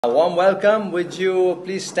A warm welcome. Would you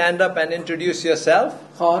please stand up and introduce yourself?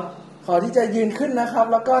 ขอที่จะยืนขึ้นนะครับ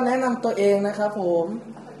แล้วก็แนะนำตัวเองนะครับผม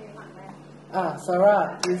Sarah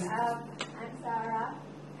please. I'm Sarah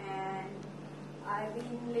and I've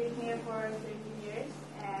been living here for 13 years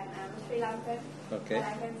and I'm a Sri Lankan. Okay. But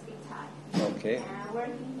I can speak Thai. Okay. And I'm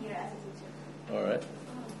working here as a teacher. All right.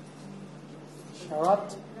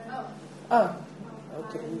 Charlotte.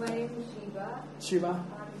 Okay. My name is Shiva.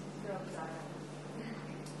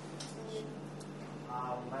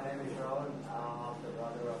 My name is Ron. I'm the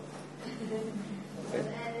brother of. Okay.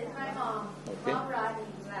 And it's my mom. Okay. Bro.Rai.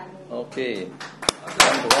 Okay.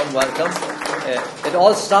 Warm welcome. It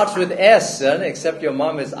all starts with S, except your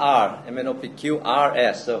mom is R.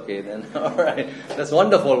 MNOPQRS. Okay, then. All right. That's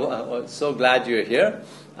wonderful. So glad you're here.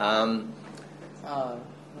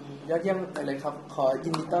 ยอดเยี่ยมเลยครับขอยิ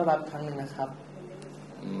นดีต้อนรับครั้งหนึ่งนะครับ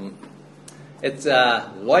It's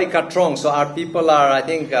Loi Katrong, so our people are, I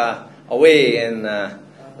think, away in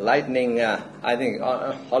lightning, I think,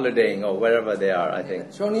 holidaying or wherever they are, I think.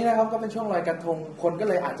 ช่วงนี้นะครับก็เป็นช่วงลอยกระทงคนก็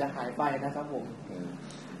เลยอาจจะหายไปนะครับผม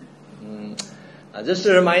Just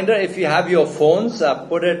a reminder, if you have your phones,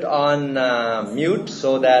 put it on mute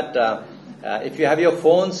so that if you have your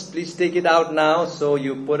phones, please take it out now. So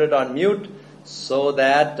you put it on mute so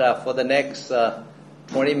that for the next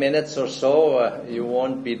 20 minutes or so, you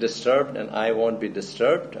won't be disturbed and I won't be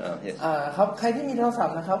disturbed. Yes. ครับใครที่มีโทรศัพ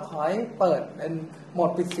ท์นะครับขอให้เปิดเป็นโหมด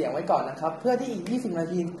ปิดเสียงไว้ก่อนนะครับเพื่อที่อีก20นา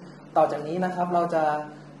ทีต่อจากนี้นะครับเราจะ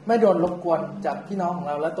ไม่โดนรบกวนจากพี่น้องของ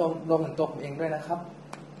เราและตัวรวมถึงตัวผมเองด้วยนะครับ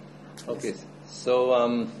Okay. So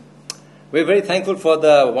we're very thankful for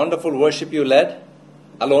the wonderful worship you led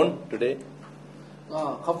alone today. ก็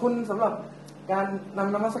ขอบคุณสำหรับการน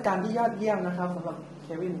ำนมัสการที่ยอดเยี่ยมนะครับสำหรับเค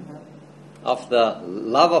วินครับ Of the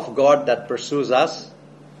love of God that pursues us.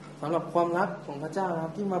 สำหรับความรักของพระเจ้านะครั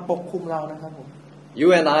บที่มาปกคุมเรานะครับผม You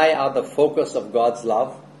and I are the focus of God's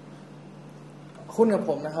love. คุณกับ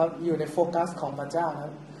ผมนะครับอยู่ในโฟกัสของพระเจ้านะค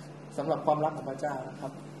รับสำหรับความรักของพระเจ้านะครั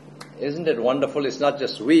บ Isn't it wonderful? It's not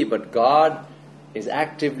just we, but God is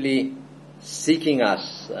actively seeking us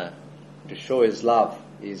to show His love.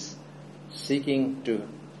 He's seeking to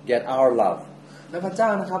get our love. และพระเจ้า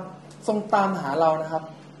นะครับทรงตามหาเรานะครับ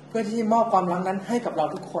เพื่อที่จะมอบความรักนั้นให้กับเรา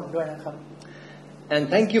ทุกคนด้วยนะครับ And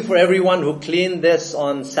thank you for everyone who cleaned this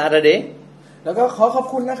on Saturday. แล้วก็ขอขอบ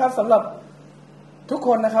คุณนะครับสำหรับทุกค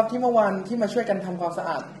นนะครับที่เมื่อวานที่มาช่วยกันทำความสะอ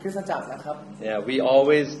าดคริสตจักรนะครับ Yeah, we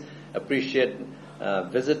always appreciate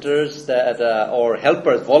visitors that or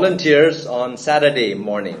helpers, volunteers on Saturday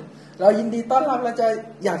morning. เรายินดีต้อนรับและจะ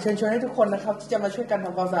อยากเชิญชวนให้ทุกคนนะครับที่จะมาช่วยกันท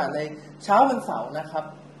ำความสะอาดในเช้าวันเสาร์นะครับ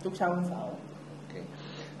ทุกเช้าวันเสาร์ Okay.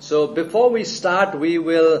 So before we start, we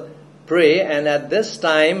will pray, and at this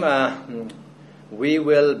time we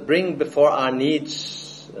will bring before our needs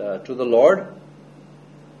to the Lord.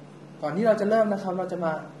 ก่อนที่เราจะเริ่มนะครับเราจะม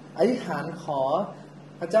าอธิษฐานขอ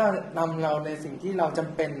พระเจ้านำเราในสิ่งที่เราจ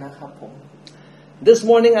ำเป็นนะครับผม This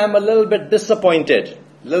morning I'm a little bit disappointed,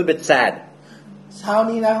 a little bit sad. เช้า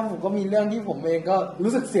นี้นะครับผมก็มีเรื่องที่ผมเองก็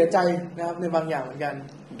รู้สึกเสียใจนะครับในบางอย่างเหมือนกัน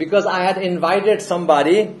Because I had invited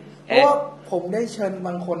somebody เพราะว่าผมได้เชิญบ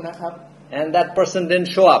างคนนะครับ and that person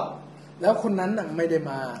didn't show up. แล้วคนนั้นไม่ได้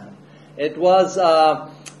มา It was a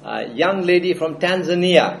young lady from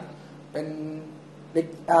Tanzania. เป็นเด็ก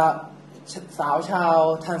สาวชาว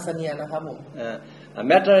แทนซาเนียนะครับผม I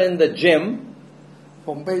met her in the gym ผ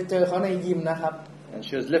มไปเจอเขาในยิมนะครับ and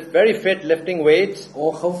she was very fit, lifting weights. โอ้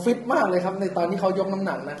เขาฟิตมากเลยครับในตอนที่เขายกน้ำห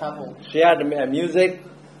นักนะครับผม She had music.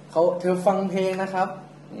 เธอฟังเพลงนะครับ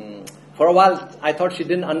For a while I thought she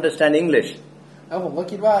didn't understand English. แล้วผมก็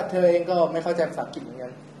คิดว่าเธอเองก็ไม่เข้าใจภาษาอังกฤษเหมือนกั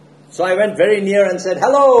น So I went very near and said,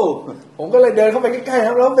 "Hello." ผมก็เลยเดินเข้าไปใกล้ๆค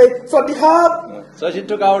รับแล้วไปสวัสดีครับ So she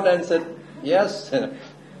took out and said, "Yes."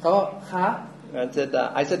 เขาก็คะ And said,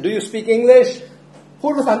 I said, "Do you speak English?" พู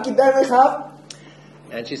ดภาษาอังกฤษได้ไหมครับ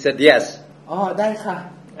And she said, "Yes." อ๋อได้ค่ะ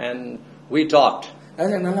And we talked. แล้ว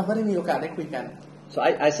จากนั้นเราก็ได้มีโอกาสได้คุยกัน So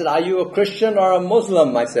I said, "Are you a Christian or a Muslim?"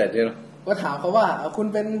 I said,ก็ถามเขาว่าคุณ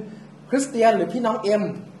เป็นคริสเตียนหรือพี่น้องเอ็ม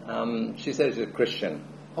She said she's a Christian.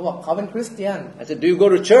 เขาบอกเขาเป็นคริสเตียน I said, "Do you go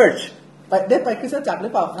to church?" ได้ไปคริสตจักรหรื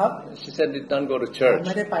อเปล่าครับ She said, "They don't go to church." ไ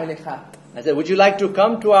ม่ได้ไปเลยค่ะ I said, "Would you like to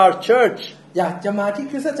come to our church?" อยากจะมาที่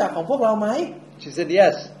คริสตจักรของพวกเราไหม She said,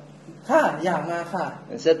 "Yes." ค่ะอยากมาค่ะ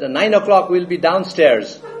And said, "At 9 o'clock we'll be downstairs.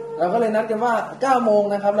 เราก็เลยนัดกันว่า9โมง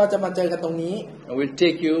นะครับเราจะมาเจอกันตรงนี้ And we'll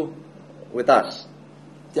take you with us."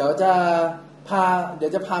 เดี๋ยวจะ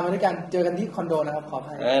พามาด้วยกันเจอกันที่คอนโดนะครับขออ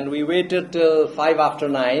ภัย And we waited till 5 after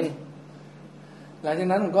 9. หลังจาก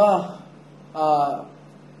นั้นผมก็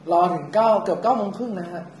รอถึงเกือบ9โมงครึ่งนะ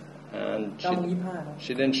ฮะ And 9โมง25ครับ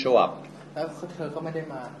she didn't show up. แล้วเธอก็ไม่ได้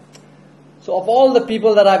มา So of all the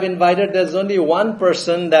people that I've invited, there's only one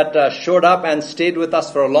person that showed up and stayed with us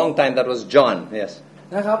for a long time. That was John. Yes.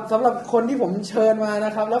 นะครับสำหรับคนที่ผมเชิญมาน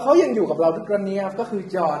ะครับแล้วเขายังอยู่กับเราทุกวันนี้ครับก็คือ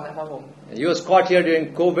จอห์นนะครับผม He was caught here during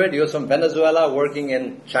COVID. He was from Venezuela working in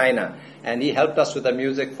China. And he helped us with the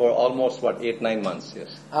music for almost, 8-9 months. Yes.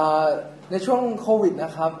 ในช่วงโควิดน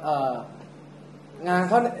ะครับงาน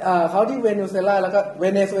เขาที่เวเนซุเอลาแล้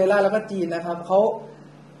วก็จีนนะครับเ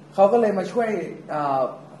ขาก็เลยมาช่วย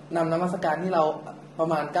นำนมัสการที่เราประ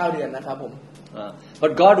มาณ9 เดือนนะครับผม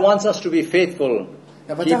But God wants us to be faithful.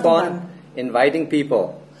 Keep on inviting people.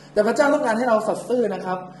 แต่พระเจ้าต้องการให้เราสัตย์ซื่อนะค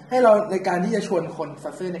รับให้เราในการที่จะชวนคนสั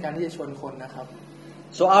ตย์ซื่อในการที่จะชวนคนนะครับ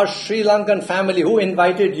So our Sri Lankan family, who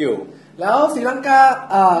invited you? แล้วศรีลังกา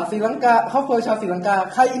ครอบครัวชาวศรีลังกา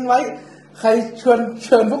ใครเ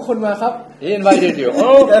ชิญพวกคุณมาครับ He invited you.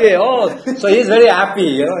 Okay. Oh, so he's very happy.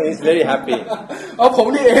 He's very happy. ผม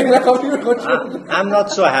นี่เองนะครับที่เป็นคนชวน I'm not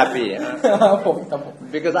so happy. ผม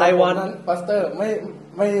Because I want พาสเตอร์ไ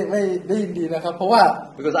ม่ได้ยินดีนะครับเพราะว่า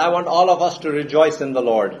Because I want all of us to rejoice in the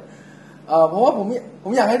Lord. เพราะว่าผ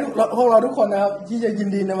มอยากให้พวกเราทุกคนนะครับที่จะยิน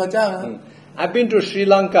ดีในพระเจ้านะ I've been to Sri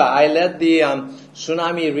Lanka. I led the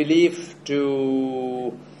tsunami relief to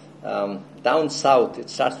down south. It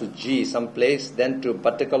starts with G, someplace. Then to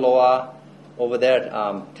Batticaloa, over there.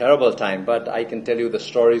 Terrible time, but I can tell you the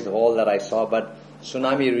stories of all that I saw. But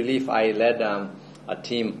tsunami relief, I led a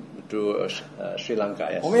team to Sri Lanka.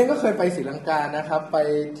 Yes. ผมเองก็เคยไปศรีลังกานะครับไป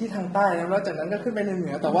ที่ทางใต้นะแล้วจากนั้นก็ขึ้นไปในเหนื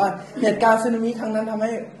อแต่ว่าเหตุการณ์สึนามิครั้งนั้นทำใ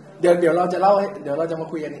ห้เดี๋ยวเราจะมา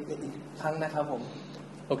คุยกันอีกครั้งนะครับผม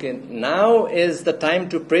Okay, now is the time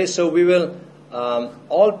to pray. So we will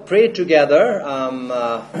all pray together,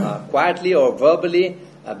 quietly or verbally.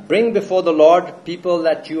 Bring before the Lord people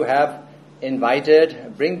that you have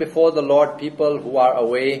invited. Bring before the Lord people who are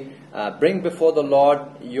away. Bring before the Lord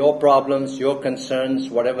your problems, your concerns,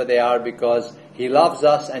 whatever they are, because He loves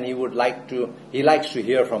us and He likes to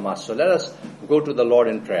hear from us. So let us go to the Lord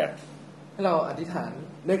in prayer. ให้เราอธิษฐาน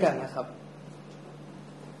ด้วยกันนะครับ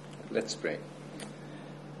Let's pray.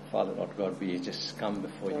 Father, Lord God, we just come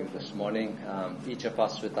before you this morning, each of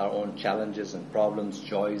us with our own challenges and problems,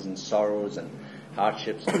 joys and sorrows and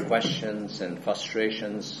hardships and questions and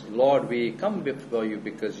frustrations. Lord, we come before you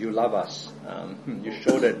because you love us. You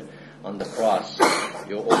showed it on the cross,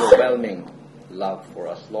 your overwhelming love for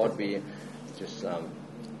us. Lord, we just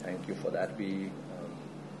thank you for that. We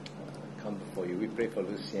come before you. We pray for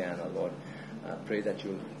Luciana, Lord. Pray that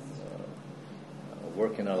you'll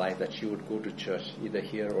work in her life, that she would go to church either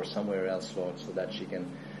here or somewhere else, Lord, so that she can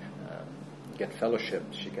get fellowship,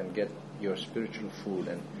 she can get your spiritual food,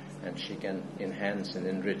 and she can enhance and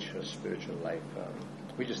enrich her spiritual life.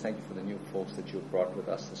 We just thank you for the new folks that you've brought with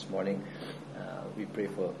us this morning. We pray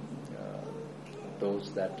for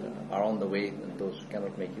those that are on the way and those who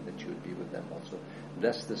cannot make it, that you would be with them also.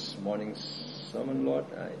 Bless this morning's sermon, Lord.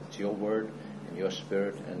 It's your word and your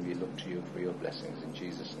spirit, and we look to you for your blessings. In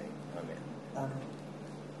Jesus' name, amen.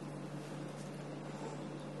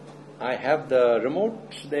 I have the remote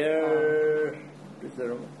there. Is the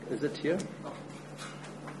remote? Is it here?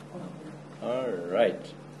 All right.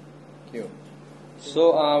 Thank you.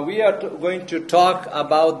 So we are going to talk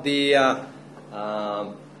about the.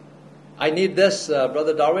 I need this,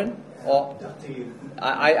 Brother Darwin. Or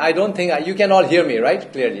I don't think you can all hear me,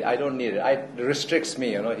 right? Clearly, I don't need it. It restricts me,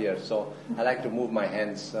 here. So I like to move my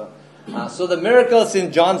hands. So the miracles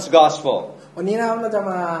in John's Gospel. วันนี้นะครับเราจะ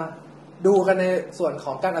มาดูกันในส่วนข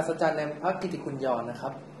องการอัศจรรย์ในพระกิตติคุณยอห์นนะครั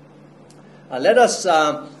บ Let us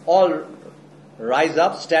all rise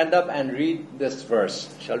up, stand up, and read this verse.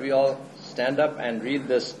 Shall we all stand up and read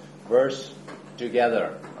this verse together?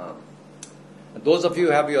 Those of you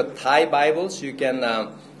who have your Thai Bibles, you can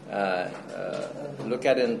look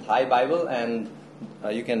at it in Thai Bible, and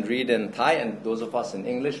you can read in Thai. And those of us in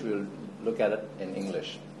English, we'll look at it in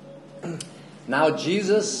English. Now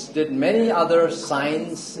Jesus did many other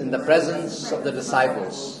signs in the presence of the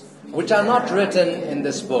disciples, which are not written in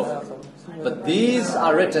this book. But these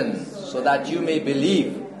are written so that you may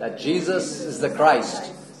believe that Jesus is the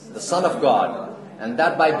Christ, the Son of God, and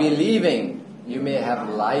that by believing you may have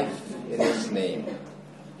life in His name.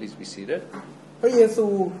 Please be seated. พระเยซู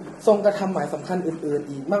ทรงกระทำหมายสำคัญอื่นๆ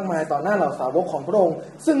อีกมากมายต่อหน้าเหล่าสาวกของพระองค์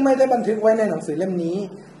ซึ่งไม่ได้บันทึกไว้ในหนังสือเล่มนี้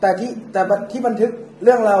แต่ที่บันทึกเ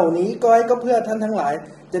รื่องเหล่านี้ก็เพื่อท่านทั้งหลาย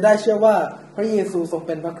จะได้เชื่อว่าพระเยซูทรงเ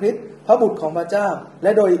ป็นพระคริสต์พระบุตรของพระเจ้าแล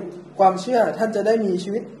ะโดยความเชื่อท่านจะได้มีชี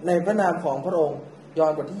วิตในพระนามของพระองค์ยอ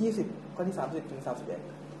ห์นบทที่20ข้อที่30ถึง31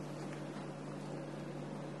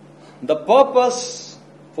 The purpose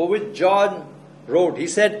for which John wrote, he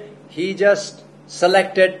said he just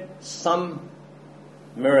selected some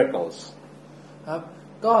miracles. ครับ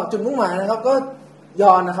ก็จุดมุ่งหมายนะครับก็ย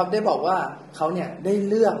อห์นนะครับได้บอกว่าเขาเนี่ยได้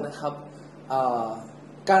เลือกนะครับ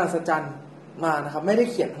การอัศจรรย์มานะครับไม่ได้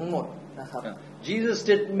เขียนทั้งหมดนะครับ Jesus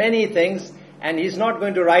did many things and he's not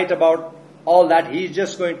going to write about all that. He's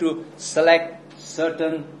just going to select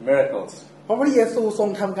certain miracles. เพราะพระเยซูทรง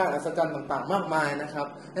ทำการอัศจรรย์ต่างๆมากมายนะครับ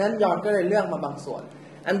ดังนั้นยอห์นก็เลยเลือกมาบางส่วน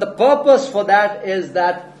And the purpose for that is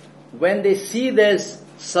that when they see these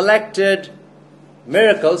selected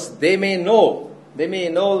miracles, they may know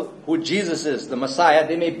who Jesus is, the Messiah.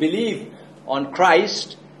 They may believe on Christ,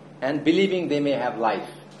 and believing they may have life.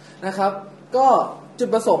 นะครับก็จุด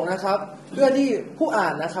ประสงค์นะครับเพื่อที่ผู้อ่า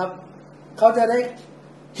นนะครับเขาจะได้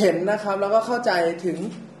เห็นนะครับแล้วก็เข้าใจถึง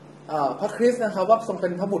พระคริสต์นะครับว่าทรงเป็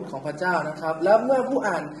นพระบุตรของพระเจ้านะครับแล้วเมื่อผู้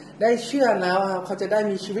อ่านได้เชื่อแล้วครับเขาจะได้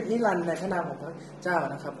มีชีวิตนิรันดร์ในพระนามของพระเจ้า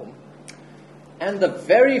นะครับผม And the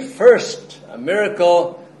very first miracle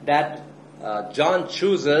that John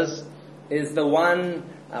chooses is the one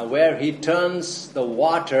where he turns the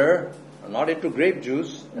water, not into grape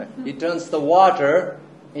juice, he turns the water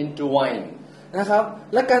into wine. นะครับ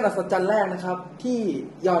และการอัศจรรย์แรกนะครับที่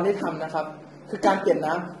ยอห์นได้ทำนะครับคือการเปลี่ยน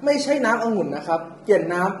น้ำไม่ใช่น้ำองุ่นนะครับเปลี่ยน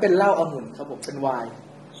น้ำเป็นเหล้าองุ่นครับผมเป็นไวน์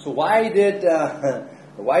So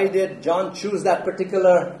why did John choose that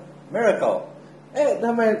particular miracle? ท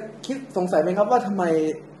ำไมคิดสงสัยไหมครับว่าทำไม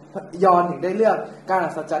ยอห์นถึงได้เลือกการ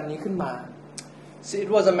อัศจรรย์นี้ขึ้นมา See,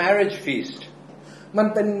 it was a marriage feast. มัน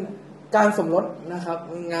เป็นการสมรสนะครับ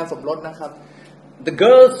งานสมรสนะครับ The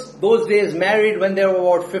girls those days married when they were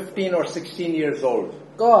about 15 or 16 years old.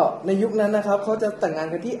 ก็ในยุคนั้นนะครับเขาจะแต่งงาน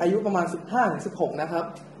กันที่อายุประมาณ 15-16 นะครับ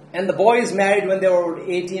And the boys married when they were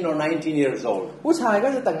 18 or 19 years old. ผู้ชายก็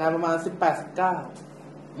จะแต่งงานประมาณ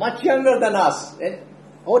 18-19 Much younger than us.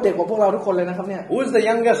 โอ้เด็กกว่าพวกเราทุกคนเลยนะครับเนี่ย Who is the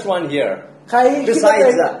youngest one here? ใครคิดว่าเ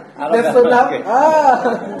ป็นเด็กสุดครับ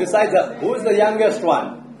Besides that, who is the youngest one?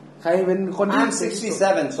 ใครเป็นคนที่ I'm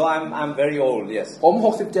 67, so I'm very old. Yes. ผม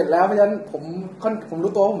67แล้วเพราะฉะนั้นผม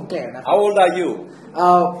รู้ตัวว่าผมแก่นะครับ How old are you?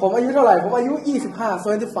 ผมอายุเท่าไหร่ผมอายุ25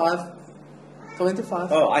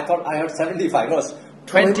 Oh, I thought I heard 75. No, it's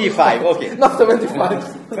 25. Okay. not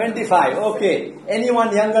 75 25. Okay. Anyone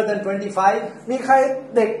younger than 25? มีใคร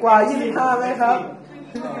เด็กกว่า25ไหมครับ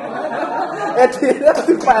ทีแล้ว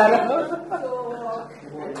18แล้ว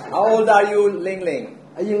How old are you, Ling Ling?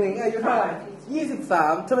 อายุเท่าไหร่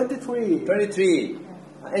23 23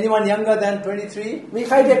 23. Anyone younger than 23? มีใ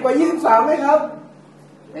ครเด็กกว่า23ไหมครับ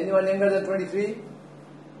Anyone younger than 23?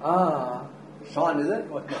 Sean, is it?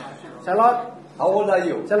 What? ชาลอต How old are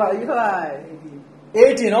you? ชาลอตอายุเท่าไหร่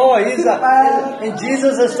 18. Oh, he's in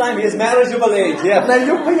Jesus' time, he's marriageable age. ใน Yeah.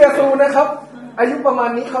 ยุคพระเยซูนะครับอายุประมาณ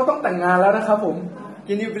นี้เขาต้องแต่งงานแล้วนะครับผม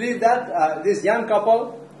Can you believe that? This young couple,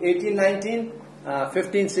 18, 19,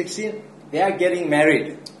 15, 16, they are getting married.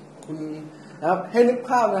 คุณนะครับให้นึก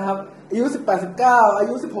ภาพนะครับอายุ18 19อา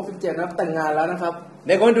ยุ16 17นะครับแต่งงานแล้วนะครับ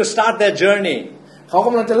They're going to start their journey. เขาก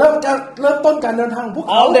ำลังจะเริ่มต้นการเดินทางของพวกเข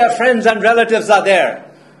า All their friends and relatives are there.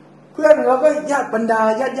 เพื่อนแล้วก็ญาติบรรดา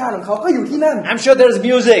ญาติของเขาก็อยู่ที่นั่น I'm sure there's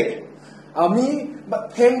music. มี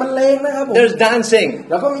เพลงบรรเลงนะครับผม There's dancing.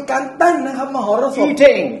 แล้วก็มีการเต้นนะครับมหรสพ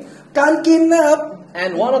Eating. การกินนะครับ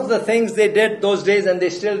And one of the things they did those days and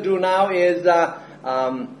they still do now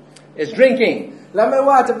is drinking. แล้วไม่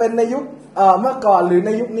ว่าจะเป็นในยุคเมื่อก่อนหรือใน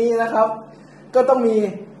ยุคนี้นะครับก็ต้องมี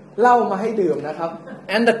เหล้ามาให้ดื่มนะครับ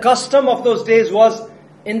And the custom of those days was,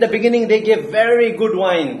 in the beginning they gave very good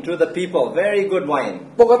wine to the people, very good wine.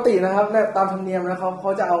 ปกตินะครับตามธรรมเนียมนะครับเข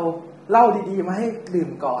าจะเอาเหล้าดีๆมาให้ดื่ม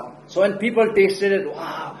ก่อน So when people tasted it,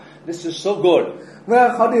 wow, this is so good. เมื่อ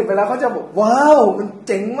เขาดื่มไปแล้วเขาจะบอกว้าวมันเ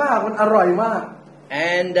จ๋งมากมันอร่อยมาก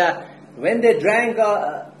And when they drank,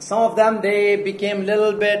 some of them they became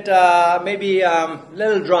little bit, maybe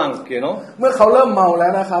little drunk, you know. เมื่อเขาเริ่มเมาแล้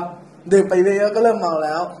วนะครับดื่มไปเยอะๆก็เริ่มเมาแ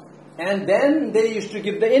ล้ว And then they used to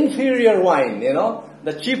give the inferior wine, you know,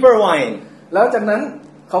 the cheaper wine. แล้วจากนั้น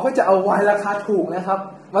เขาก็จะเอาไวน์ราคาถูกนะครับ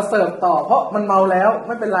มาเสิร์ฟต่อเพราะมันเมาแล้วไ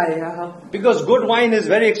ม่เป็นไรนะครับ Because good wine is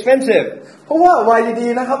very expensive. เพราะว่าไวน์ดี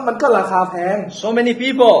ๆนะครับมันก็ราคาแพง So many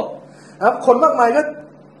people. ครับคนมากมายก็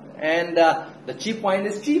And the cheap wine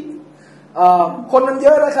is cheap. คนมันเย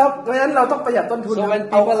อะนะครับเพราะฉะนั้นเราต้องประหยัดต้นทุน So when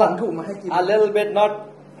เอา people ของถูกมาให้กิน are a little bit not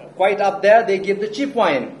quite up there, they give the cheap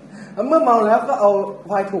wine. เมื่อเมาแล้วก็เอา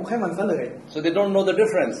ไวน์ถูกให้มันซะเลย So they don't know the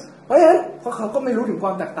difference. เพราะฉะนั้นเขาก็ไม่รู้ถึงคว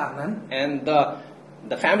ามแตกต่างนั้น And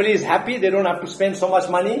the family is happy, they don't have to spend so much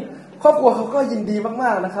money. ครอบครัวเขาก็ยินดีม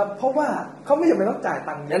ากๆนะครับเพราะว่าเขาไม่จำเป็นต้องจ่าย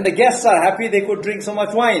ตังค์เยอะ And the guests are happy, they could drink so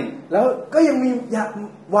much wine. แล้วก็ยังมี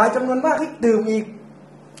ไวน์จำนวนมากให้ดื่มอีก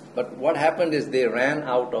But what happened is they ran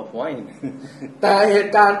out of wine. แต่เห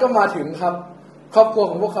ตุการณ์ก็มาถึงครับครอบครัว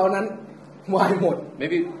ของพวกเขานั้นไวน์หมด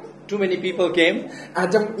Maybe too many people came, อาจ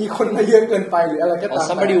จะมีคนมาเยอะเกินไปหรืออะไรก็ or ตาม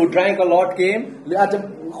somebody who drank a lot came. หรืออาจจะ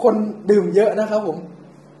คนดื่มเยอะนะครับผม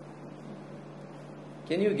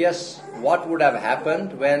Can you guess what would have happened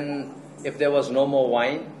if there was no more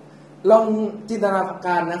wine? ลองจินตนาก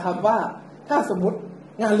ารนะครับว่าถ้าสมมุติ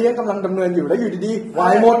งานเลี้ยงกำลังดำเนินอยู่แล้วอยู่ดีๆไว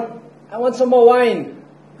น์หมด I want some more wine.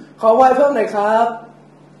 ขอไวน์เพิ่มหน่อยครับ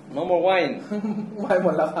No more wine. ไวน์หม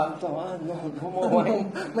ดแล้วครับ No more wine.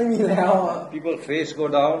 ไม่มีแล้ว People's face go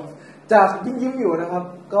down. จากยิ้มอยู่นะครับ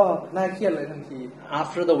ก็น่าเครียดเลยทันที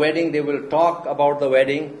After the wedding, they will talk about the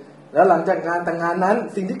wedding. แล้วหลังจากงานแต่งงานนั้น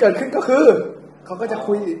สิ่งที่เกิดขึ้นก็คือเขาก็จะ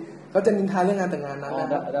คุยเขาจะนินทาเรื่องงานแต่งงานนั้นนะ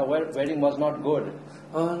ครับ The wedding was not good.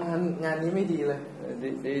 งานนี้ไม่ดีเลย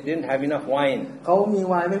They didn't have enough wine. เขามี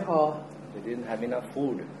ไวน์ไม่พอ They didn't have enough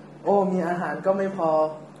food. มีอาหารก็ไม่พอ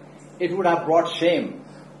It would have brought shame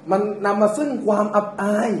มันนำมาซึ่งความอับอ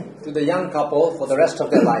าย to the young couple for the rest of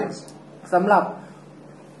their lives. สำหรับ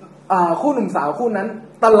คู่หนุ่มสาวคู่นั้น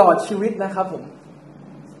ตลอดชีวิตนะครับผม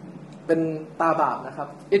เป็นตาบาปนะครับ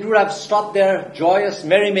It would have stopped their joyous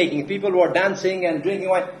merrymaking. People who are dancing and drinking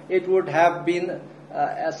wine. It would have been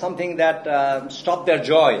something that stopped their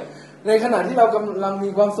joy. ในขณะที่เรากำลังมี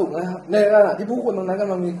ความสุขนะครับในขณะที่ผู้คนตรงนั้นก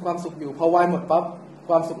ำลังมีความสุขอยู่พอไวน์หมดปั๊บค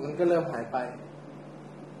วามสุขนั้นก็เริ่มหายไป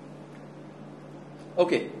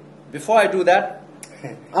Okay, before I do that,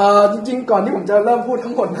 จริงๆก่อนที่ผมจะเริ่มพูด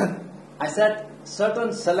ทั้งหมดนั้น I said certain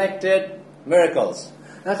selected miracles.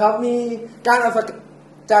 นะครับมีการอัศ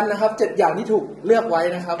จรรย์นะครับ7อย่างที่ถูกเลือกไว้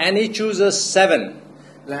นะครับ And he chooses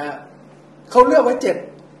 7. และเขาเลือกไว้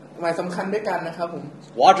7หมายสำคัญด้วยกันนะครับผม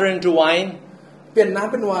Water into wine. เปลี่ยนน้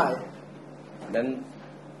ำเป็นไวน์ Then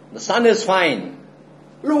the son is fine.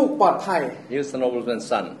 ลูกปลอดภัย Here's the nobleman's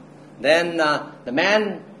son. Then the man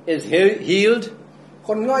is healed. ค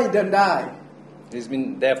นง่อยเดินได้ He's been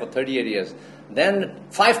there for 38 years. Then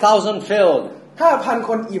 5,000 filled. 5,000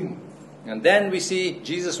 คนอิ่ม And then we see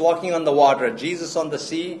Jesus walking on the water, Jesus on the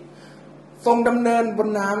sea. ทรงดำเนินบน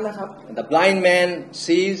น้ำนะครับ And the blind man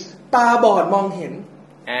sees. ตาบอดมองเห็น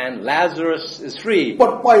And Lazarus is free. ปล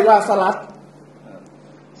ดปล่อยลาซารัส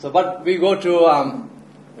So, but we go to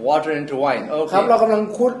water into wine. ครับเรา Okay. กำลัง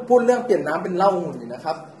พูดเรื่องเปลี่ยนน้ำเป็นเหล้าองุ่นอยู่นะค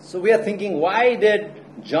รับ So we are thinking, why did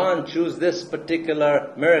John choose this particular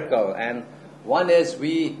miracle? And one is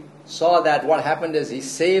we saw that what happened is he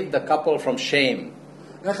saved the couple from shame.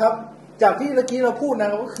 นะครับจากที่เมื่อกี้เราพูดนะ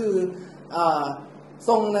ครับก็คือท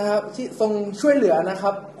รงนะครับที่ทรงช่วยเหลือนะค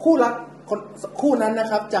รับคู่รักคู่นั้นนะ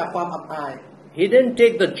ครับจากความอับอาย He didn't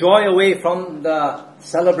take the joy away from the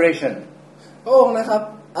celebration. พระองค์นะครับ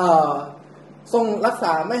ทรงรักษ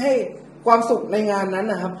าไม่ให้ความสุขในงานนั้น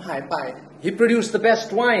นะครับหายไป He produced the best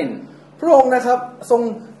wine. พระองค์นะครับทรง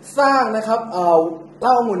สร้างนะครับเห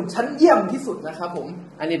ล้าองุ่นชั้นเยี่ยมที่สุดนะครับผม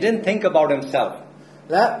And he didn't think about himself.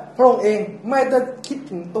 และพระองค์เองไม่ได้คิด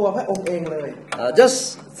ถึงตัวพระองค์เองเลย Just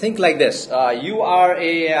think like this. You are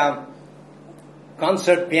a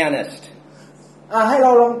concert pianist. ให้เร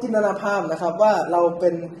าลองจินตนาภาพนะครับว่าเราเป็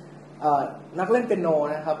นนักเล่นเปียโน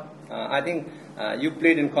นะครับ I think you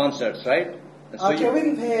played in concerts, right? So เควิน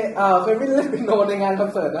เล่นเปียโนในงานคอน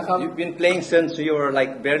เสิร์ตนะครับ you've been playing since you were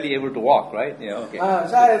like barely able to walk, right? Yeah, okay.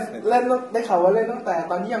 ใช่เล่นได้ข่าวว่าเล่นตั้งแต่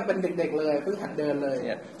ตอนที่ยังเป็นเด็กๆเลยเพิ่งหัดเดินเลย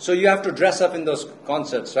Yeah. So you have to dress up in those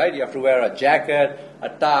concerts, right? You have to wear a jacket, a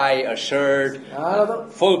tie, a shirt, เราต้อง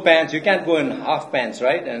full pants. You can't go in half pants,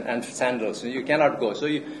 right? And sandals. So you cannot go. So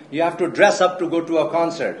you have to dress up to go to a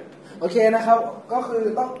concert. โอเคนะครับก็คือ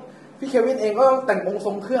ต้องพี่เควินเองก็ต้องแต่งองค์ท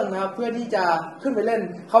รงเครื่องนะครับเพื่อที่จะขึ้นไปเล่น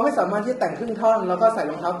เขาไม่สามารถที่จะแต่งครึ่งท่อนแล้วก็ใส่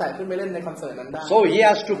รองเท้าแตะขึ้นไปเล่นในคอนเสิร์ตนั้นได้ So he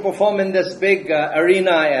has to perform in this big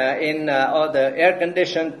arena in the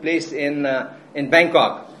air-conditioned place in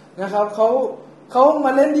Bangkok. นะครับเขาม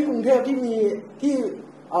าเล่นที่กรุงเทพที่มีที่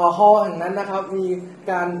ฮอลล์แห่งนั้นนะครับมี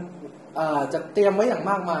การจัดเตรียมไว้อย่าง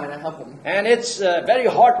มากมายนะครับผม And it's very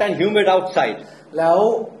hot and humid outside. แล้ว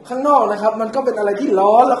ข้างนอกนะครับมันก็เป็นอะไรที่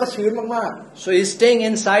ร้อนแล้วก็ชื้นมาก So he's staying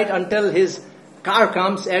inside until his car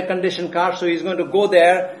comes, air-conditioned car. So he's going to go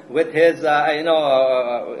there with his,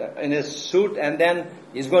 in his suit, and then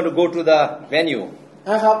he's going to go to the venue. ๆ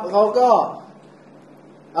นะครับเขาก็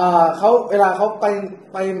เวลาเขาไ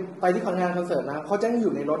ปที่งานคอนเสิร์ตนะครับเขาจะอ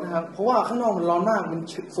ยู่ในรถนะครับเพราะว่าข้างนอกมันร้อนมากมัน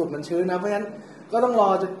สูดมันชื้นนะเพราะฉะนั้นก็ต้องรอ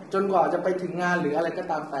จนกว่าจะไปถึงงานหรืออะไรก็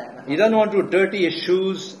ตามแต่นะ He doesn't want to dirty his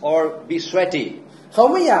shoes or be sweaty. เขา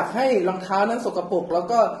ไม่อยากให้รองเท้านั้นสกปรกแล้ว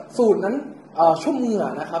ก็สูดนั้นชุ่มเหงื่อ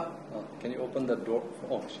นะครับ Can you open the door?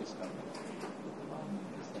 Oh, she's coming.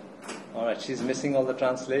 All right, she's missing all the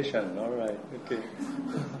translation. All right, okay.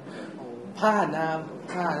 ผ้านะ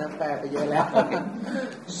แปลไปเยอะแล้ว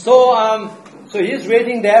So he's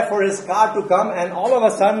waiting there for his car to come, and all of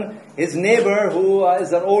a sudden, his neighbor, who is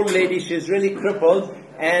an old lady, she's really crippled,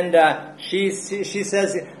 and she says,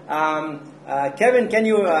 Kevin, can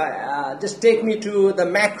you just take me to the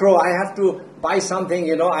macro? I have to buy something.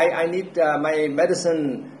 I need my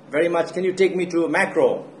medicine very much. Can you take me to macro?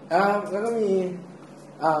 แล้วก็มี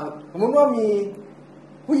สมมติว่ามี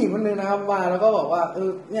ผู้หญิงคนหนึ่งนะครับมาแล้วก็บอกว่า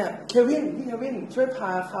เนี่ยพี่เควินช่วยพ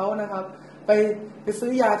าเขานะครับไปซื้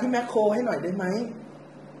อยาที่แมคโครให้หน่อยได้ไหม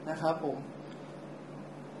นะครับผม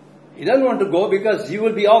He doesn't want to go because he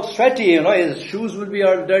will be all sweaty, his shoes will be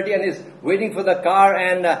all dirty and he's waiting for the car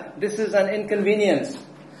and this is an inconvenience.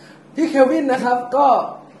 พี่เควินนะครับก็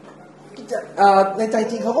ในใจ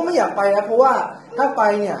จริงเขาก็ไม่อยากไปนะเพราะว่าถ้าไป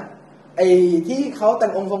เนี่ยไอ้ที่เขาแต่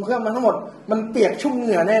งองค์ทรงเครื่องมันทั้งหมดมันเปียกชุ่มเห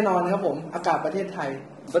งื่อแน่นอนครับผมอากาศประเทศไทย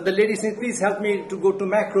But the lady said, please help me to go to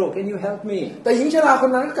macro. Can you help me? แต่หญิงชราค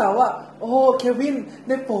นนั้นกล่าวว่าโอ้เควินไ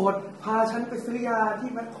ด้โปรดพาฉันไปซื้อยาที่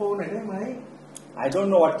แมคโครหน่อยได้ไหม I don't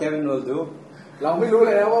know what Kevin will do. เราไม่รู้เล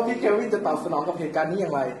ยนะว่าพี่เควินจะตอบสนองกับเหตุการณ์นี้อย่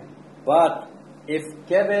างไร But if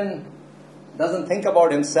Kevin doesn't think about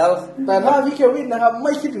himself, แต่ถ้าพี่เควินนะครับไ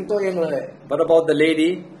ม่คิดถึงตัวเองเลย but about the lady,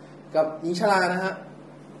 กับหญิงชรานะฮะ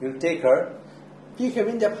he'll take her, พี่เค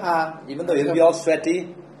วินจะพา even though he'll be all sweaty.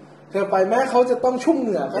 เธอไปแม้เขาจะต้องชุ่มเห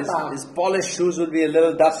งื่อก็ตาม His polished shoes will be a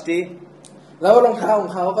little dusty. แล้วรองเท้าขอ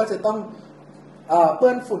งเขาก็จะต้องเปื้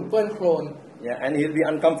อนฝุ่นเปื้อนโคลน Yeah, and he'll be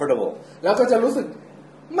uncomfortable. แล้วก็จะรู้สึก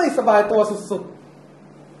ไม่สบายตัวสุด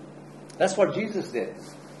That's what Jesus did.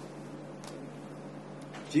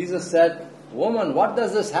 Jesus said, woman, what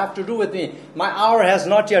does this have to do with me? My hour has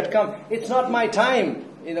not yet come. It's not my time.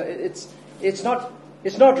 It's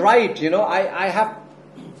not right.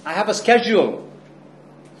 I have a schedule.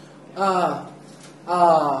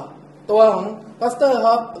 ตัวของพาสเตอร์ค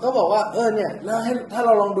รับก็บอกว่าเนี่ยแล้วถ้าเร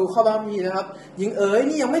าลองดูข้อพระคัมภีร์นะครับหญิง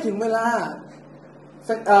นี่ยังไม่ถึงเวลา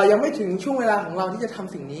ยังไม่ถึงช่วงเวลาของเราที่จะท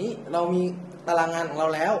ำสิ่งนี้เรามีตารางงานของเรา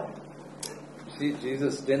แล้ว See,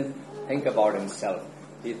 Jesus didn't think about himself.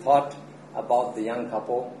 He thought about the young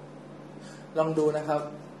couple. ลองดูนะครับ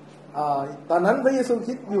ตอนนั้นพระเยซู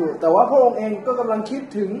คิดอยู่แต่ว่าพระองค์เองก็กำลังคิด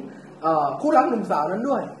ถึงคู่รักหนุ่มสาวนั้น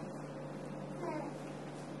ด้วย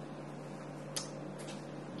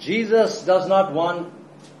Jesus does not want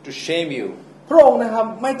to shame you. พระองค์นะครับ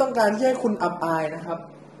ไม่ต้องการที่ให้คุณอับอายนะครับ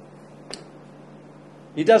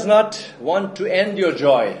He does not want to end your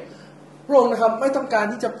joy. พระองค์นะครับไม่ต้องการ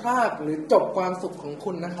ที่จะพรากหรือจบความสุขของ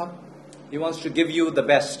คุณนะครับ He wants to give you the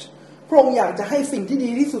best. พระองค์อยากจะให้สิ่งที่ดี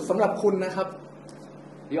ที่สุดสำหรับคุณนะครับ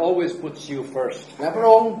He always puts you first. และพระ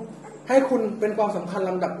องค์ให้คุณเป็นความสำคัญ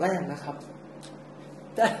ลำดับแรกนะครับ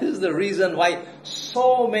That is the reason why so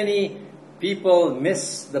many people miss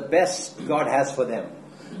the best God has for them.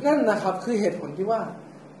 นั่นนะครับคือเหตุผลที่ว่า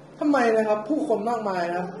ทำไมนะครับผู้คนมากมาย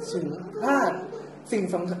นะครับถึงพลาดสิ่ง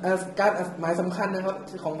สำคัญการหมายสำคัญนะครับ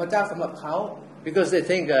ของพระเจ้าสำหรับเขา Because they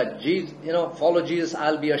think, follow Jesus,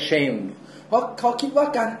 I'll be ashamed. เพราะเขาคิดว่า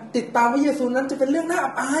การติดตามพระเยซูนั้นจะเป็นเรื่องน่าอั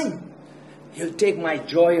บอาย He'll take my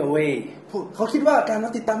joy away. เขาคิดว่าการมา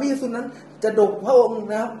ติดตามพระเยซูนั้นจะดกพระองค์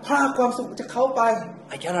นะพรากความสุขจากเขาไป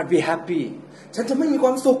I cannot be happy. ฉันจะไม่มีคว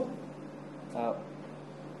ามสุข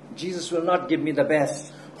Jesus will not give me the best.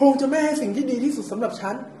 พระองค์จะไม่ให้สิ่งที่ดีที่สุดสำหรับ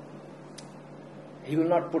ฉัน He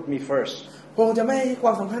will not put me first. พระองค์จะไม่ให้คว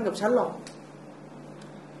ามสำคัญกับฉันหรอก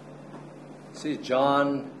See, John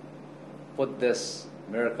put this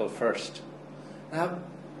miracle first. นะครับ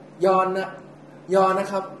ยอนนะ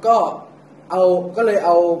ครับก็เลยเอ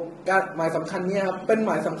าการหมายสำคัญนี้ครับเป็นห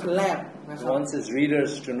มายสำคัญแรกนะครับ He wants his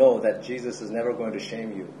readers to know that Jesus is never going to shame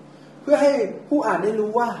you. เพื่อให้ผู้อ่านได้รู้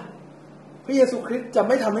ว่าพระเยซูคริสต์จะไ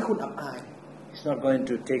ม่ทำให้คุณอับอาย He's not going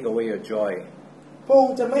to take away your joy. พระอง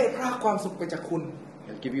ค์จะไม่พรากความสุขไปจากคุณ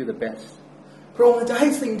He'll give you the best. พระองค์จะให้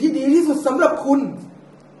สิ่งที่ดีที่สุดสำหรับคุณ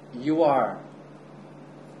You are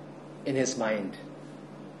in his mind.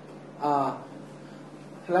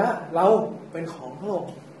 และเราเป็นของพระอง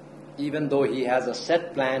ค์ Even though he has a set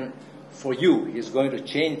plan for you, he's going to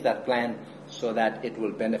change that plan so that it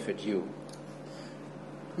will benefit you.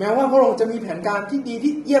 แม้ว่าพระองค์จะมีแผนการที่ดี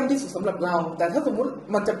ที่เยี่ยมที่สุดสำหรับเราแต่ถ้าสมมุติ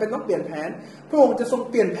มันจะเป็นต้องเปลี่ยนแผนพระองค์จะทรง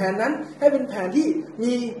เปลี่ยนแผนนั้นให้เป็นแผนที่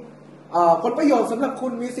มีผลประโยชน์สำหรับคุ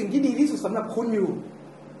ณมีสิ่งที่ดีที่สุดสำหรับคุณอยู่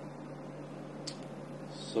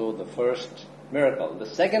So the first miracle. The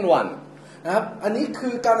second one. นะครับอันนี้คื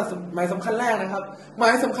อการหมายสำคัญแรกนะครับหมา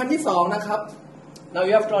ยสำคัญที่สองนะครับ Now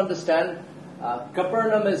you have to understand,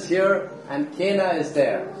 Capernaum is here and Cana is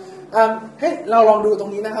there. ให้เราลองดูตร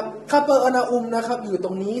งนี้นะครับคาเปอร์นาอุมนะครับอยู่ต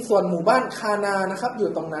รงนี้ส่วนหมู่บ้านคานานะครับอยู่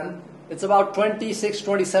ตรงนั้น It's about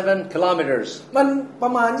 27 kilometers. มันปร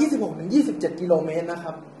ะมาณ 26-27 กิโลเมตรนะค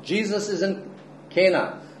รับ Jesus is in Cana.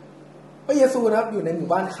 พระเยซูนะครับอยู่ในหมู่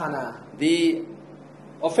บ้านคานา The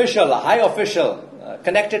official, a high official,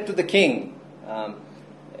 connected to the king,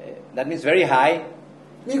 that means very high.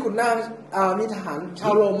 มีขุนนางมีทหารชา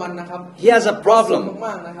วโรมันนะครับ He has a สูง problem. ม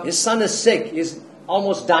ากๆนะครับ His son is sick. He's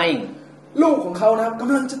almost dying. ลูกของเขานะครับก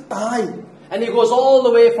ำลังจะตาย And he goes all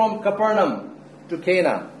the way from Capernaum to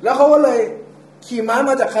Cana. แล้วเขาก็เลยขี่ม้าม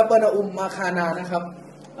าจากคาเปอร์นาอุมมาคานานะครับ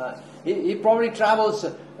He probably travels,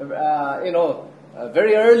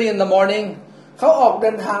 very early in the morning. เขาออกเ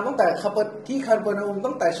ดินทางตั้งแต่ที่คาเปอร์นาอุม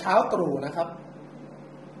ตั้งแต่เช้าตรู่นะครับ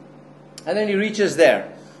And then he reaches there.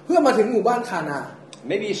 เพื่อมาถึงหมู่บ้านคานา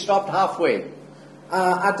Maybe he stopped halfway.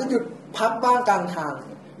 อาจจะหยุดพักบ้างกลางทาง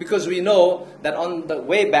Because we know that on the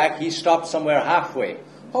way back he stopped somewhere halfway.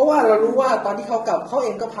 เพราะว่าเรารู้ว่าตอนที่เขากลับเขาเอ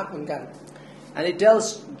งก็พักเหมือนกัน And he tells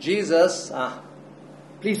Jesus,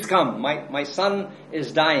 please come. My son is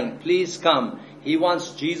dying. Please come. He wants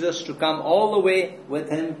Jesus to come all the way with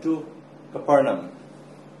him to Capernaum.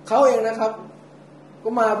 เขาเองนะครับก็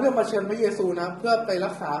มาเพื่อมาเชิญพระเยซูนะเพื่อไปรั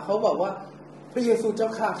กษาเขาบอกว่าพระเยซูเจ้า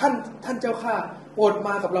ข้าท่านเจ้าข้าโปรดม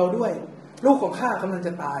ากับเราด้วยลูกของข้ากำลังจ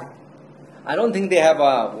ะตาย I don't think they have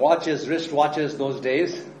wrist watches those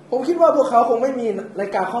days. ผมคิดว่าพวกเขาคงไม่มีนา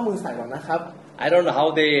ฬิกาข้อมือใส่หรอกนะครับ I don't know how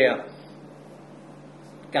they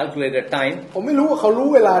calculate their time. ผมไม่รู้ว่าเขารู้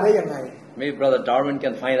เวลาได้ยังไง Maybe Brother Darwin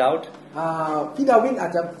can find out. พี่ดาวินอา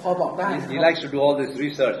จจะพอบอกได้ He likes to do all this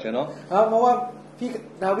research, เพราะว่าพี่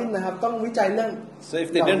ดาวินนะครับต้องวิจัยเรื่อง So if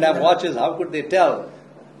they didn't have watches, how could they tell?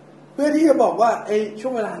 เพื่อที่จะบอกว่าไอ้ช่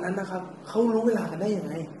วงเวลานั้นนะครับเขารู้เวลากันได้ยัง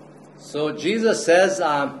ไง So Jesus says,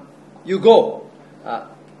 you go.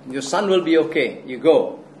 Your son will be okay. You go.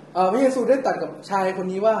 พระเยซูได้ตรัสกับชายคน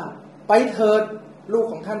นี้ว่าไปเถิดลูก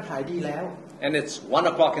ของท่านหายดีแล้ว And it's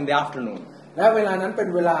 1:00 in the afternoon. และเวลานั้นเป็น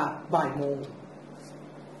เวลาบ่ายโมง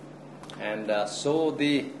And so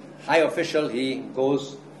the high official, he goes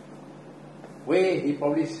away. He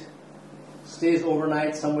probably stays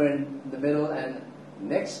overnight somewhere in the middle. And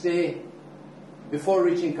next day, before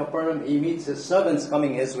reaching Capernaum, he meets his servants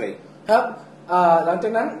coming his way. ครับหลังจา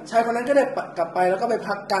กนั้นชายคนนั้นก็ได้กลับไปแล้วก็ไป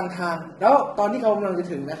พักกลางทางแล้วตอนที่เขากำลังจะ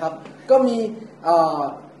ถึงนะครับก็มี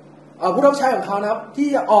ผู้รับใช้ของเขานะครับที่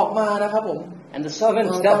จะออกมานะครับผม And the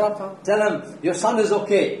servants tell him, your son is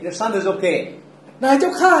okay. Your son is okay. นายเจ้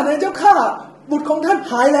าข้าบุตรของท่าน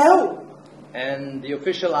หายแล้ว And the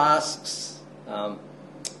official asks,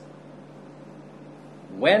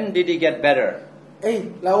 when did he get better?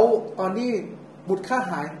 แล้วตอนที่บุตรข้า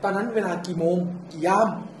หายตอนนั้นเวลากี่โมงกี่ยาม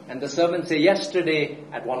And the servants say, yesterday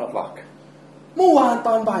at 1:00. เมื่อวานต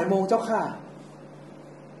อนบ่ายโมงเจ้าข้า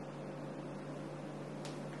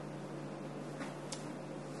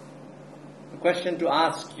The question to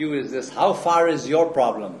ask you is this: how far is your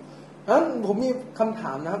problem? งั้นผมมีคำถ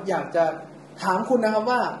ามนะครับอยากจะถามคุณนะครับ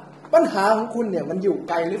ว่าปัญหาของคุณเนี่ยมันอยู่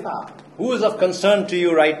ไกลหรือเปล่า Who is of concern to you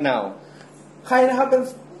right now? ใครนะครับเป็น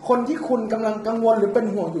คนที่คุณกำลังกังวลหรือเป็น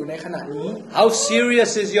ห่วงอยู่ในขณะนี้ How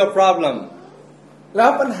serious is your problem? แล้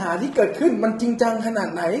วปัญหาที่เกิดขึ้นมันจริงจังขนาด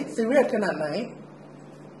ไหนซีเรียสขนาดไหน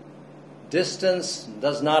Distance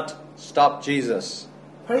does not stop Jesus.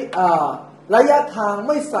 ระยะทาง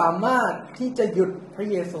ไม่สามารถที่จะหยุดพระ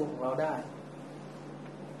เยซูของเราได้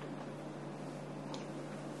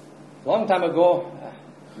Long time ago,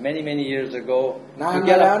 many years ago, นาน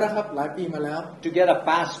มาแล้วนะครับหลายปีมาแล้ว to get a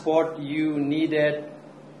passport, you needed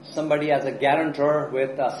somebody as a guarantor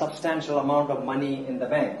with a substantial amount of money in the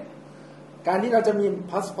bank. การที่เราจะมี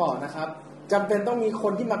พาสปอร์ตนะครับจำเป็นต้องมีค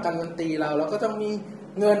นที่มาการันตีเราแล้วก็ต้องมี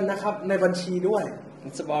เงินนะครับในบัญชีด้วย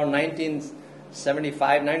It's about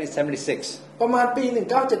 1975, 1976. ประมาณปี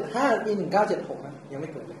 1975 ปี 1976 นะยังไม่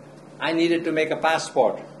เกิดเลย I needed to make a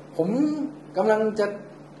passport. ผมกำลังจ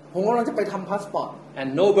ะไปทำพาสปอร์ต And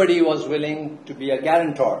nobody was willing to be a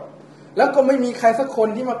guarantor. แล้วก็ไม่มีใครสักคน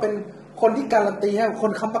ที่มาเป็นคนที่การันตีให้ค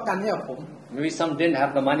นค้ำประกันให้กับผม Maybe some didn't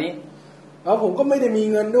have the money. แล้วผมก็ไม่ได้มี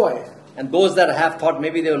เงินด้วย And those that have thought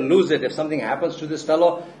maybe they will lose it. If something happens to this fellow,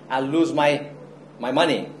 I'll lose my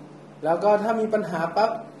money. แล้วก็ถ้ามีปัญหาปั๊บ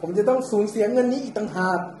ผมจะต้องสูญเสียเงินนี้อีกต่างห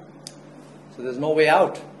าก So there's no way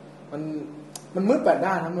out. มันมืดแปด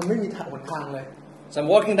ด้านนะมันไม่มีทางเลย So I'm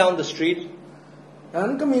walking down the street.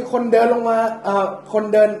 นั้นก็มีคนเดินลงมาคน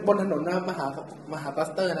เดินบนถนนนะครับมาหาพาส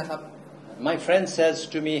เตอร์นะครับ My friend says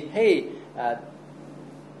to me, hey,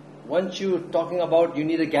 weren't you talking about you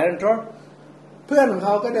need a guarantor? เพื่อนของเข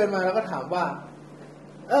าก็เดินมาแล้วก็ถามว่า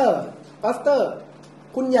พาสเตอร์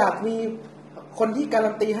คุณอยากมีคนที่กา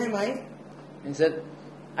รันตีให้ไหม He said,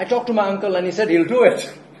 I talked to my uncle and he said he'll do it.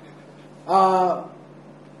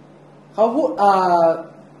 เขาพูด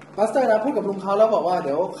พาสเตอร์นะพูดกับลุงเขาแล้วบอกว่าเ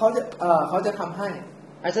ดี๋ยวเขาจะทำให้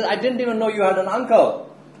I said, I didn't even know you had an uncle.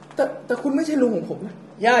 แต่คุณไม่ใช่ลุงของผมนะ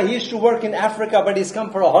Yeah, he used to work in Africa, but he's come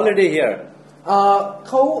for a holiday here.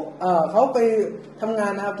 เขาไปทำงา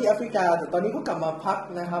นนะครับที่แอฟริกาแต่ตอนนี้เขากลับมาพัก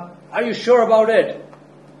นะครับ Are you sure about it?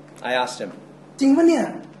 I asked him. จริงปะเนี่ย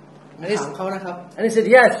ถามเขานะครับ And he said,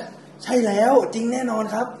 yes. ใช่แล้วจริงแน่นอน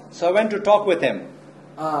ครับ So I went to talk with him.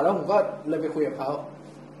 แล้วผมก็เลยไปคุยกับเขา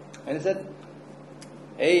And he said,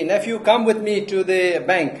 hey, nephew, come with me to the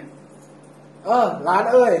bank. หลาน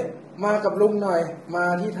เอ้ยมากับลุงหน่อยมา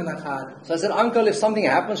ที่ธนาคาร So I said, uncle, if something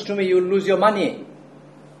happens to me, you'll lose your money.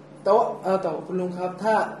 แต่ว่าคุณลุงครับ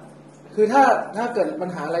ถ้าเกิดปัญ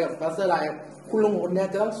หาอะไรกับBro.Raiไลคุณลุงคนนี้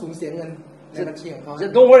จะต้องสูญเสียเงินในบัญชีของเขา He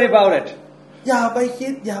said, don't worry about it. อย่าไปคิ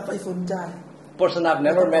ดอย่าไปสนใจ Person I've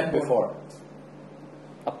never met before.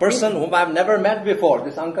 A person whom I've never met before.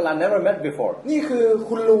 This uncle I've never met before. นี่คือ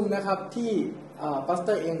คุณลุงนะครับที่พาสเต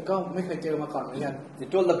อร์เองก็ไม่เคยเจอมาก่อนเหมือนกัน He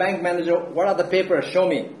told the bank manager, what are the papers? Show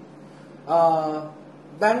me.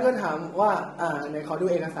 แบงก์ก็ถามว่าไหนขอดู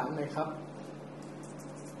เอกสารหน่อยครับ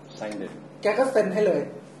Signed it. แกก็เซ็นให้เลย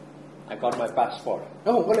I got my passport. แล้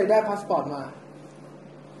วผมก็เลยได้พาสปอร์ตมา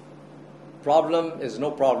Problem is no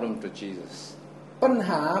problem to Jesus. ปัญห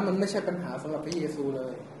ามันไม่ใช่ปัญหาสำหรับพระเยซูเล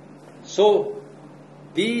ย So,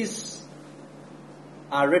 these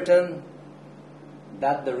are written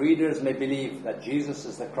that the readers may believe that Jesus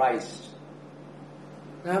is the Christ.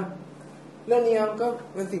 นะครับเรื่องนี้ก็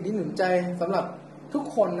เป็นสิ่งที่หนุนใจสำหรับทุก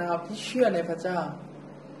คนนะครับที่เชื่อในพระเจ้า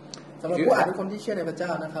สำหรับผู้อ่านทุกคนที่เชื่อในพระเจ้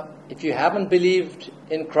านะครับ If you haven't believed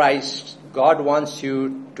in Christ, God wants you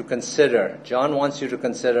to consider, John wants you to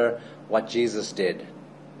consider what Jesus did.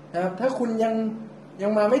 นะครับถ้าคุณยั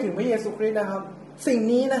งมาไม่ถึงพระเยซูคริสต์นะครับสิ่ง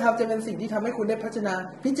นี้นะครับจะเป็นสิ่งที่ทำให้คุณได้พิ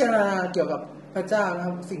จารณาเกี่ยวกับพระเจ้านะค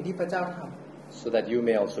รับสิ่งที่พระเจ้าทำ So that you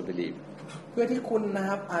may also believe. เพื่อที่คุณนะ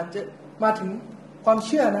ครับอาจจะมาถึงความเ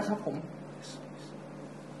ชื่อนะครับผม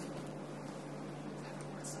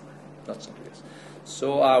Not so yes. So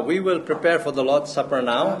we will prepare for the Lord's Supper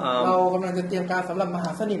เรา now. กำลังจะเตรียมการสำหรับมหา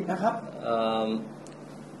สนิทนะครับ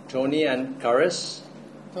Tony and Karis,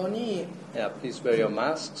 โทนี่ yeah, please wear your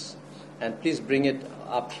masks and please bring it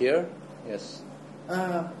up here. Yes.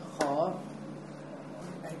 ขอ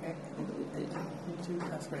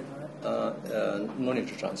No need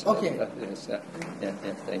to translate. Okay. Yes, yeah,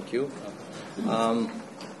 thank you.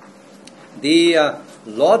 The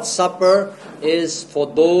Lord's Supper is for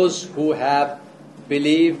those who have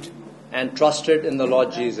believed and trusted in the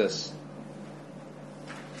Lord Jesus.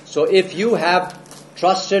 So if you have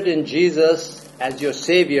trusted in Jesus as your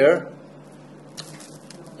Savior,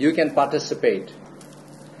 you can participate.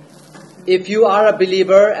 If you are a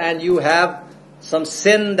believer and you have some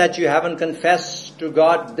sin that you haven't confessed to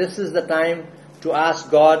God, this is the time to ask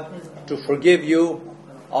God to forgive you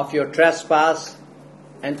of your trespass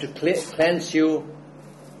and to cleanse you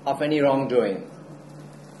of any wrongdoing.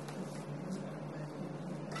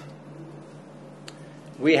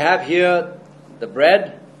 We have here the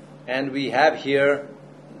bread and we have here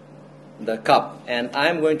the cup, and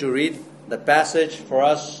I'm going to read the passage for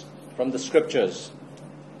us from the scriptures.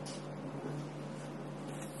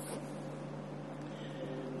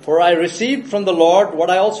 For I received from the Lord what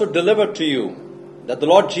I also delivered to you, that the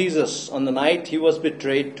Lord Jesus, on the night he was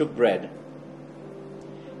betrayed, took bread.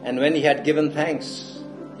 And when he had given thanks,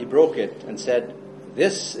 he broke it and said,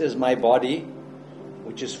 "This is my body,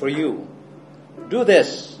 which is for you. Do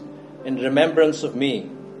this in remembrance of me."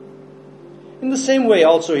 In the same way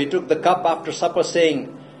also he took the cup after supper,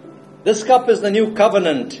 saying, "This cup is the new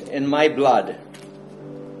covenant in my blood.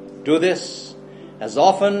 Do this as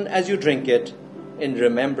often as you drink it in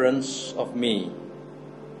remembrance of me.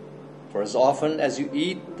 For as often as you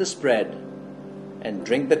eat this bread and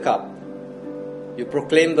drink the cup, you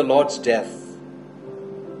proclaim the Lord's death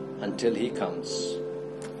until he comes."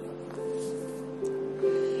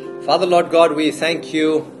 Father, Lord God, we thank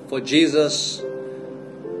you for Jesus,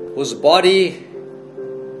 whose body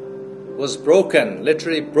was broken,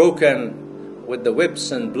 literally broken with the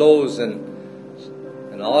whips and blows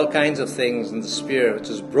and all kinds of things in the spear, which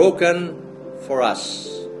was broken for us.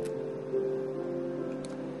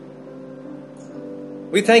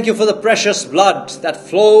 We thank you for the precious blood that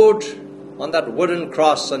flowed on that wooden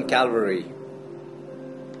cross on Calvary,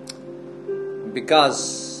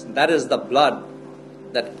 because that is the blood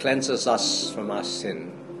that cleanses us from our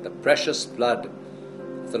sin, the precious blood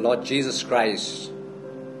of the Lord Jesus Christ,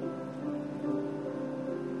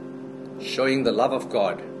 showing the love of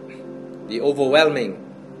God, the overwhelming,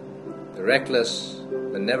 the reckless,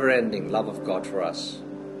 the never-ending love of God for us.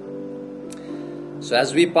 So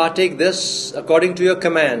as we partake this according to your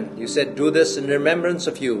command, you said, "Do this in remembrance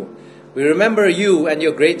of you." We remember you and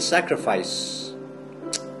your great sacrifice.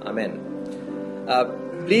 Amen.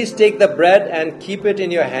 Please take the bread and keep it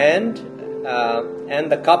in your hand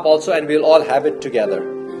and the cup also, and we'll all have it together.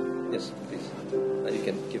 Yes.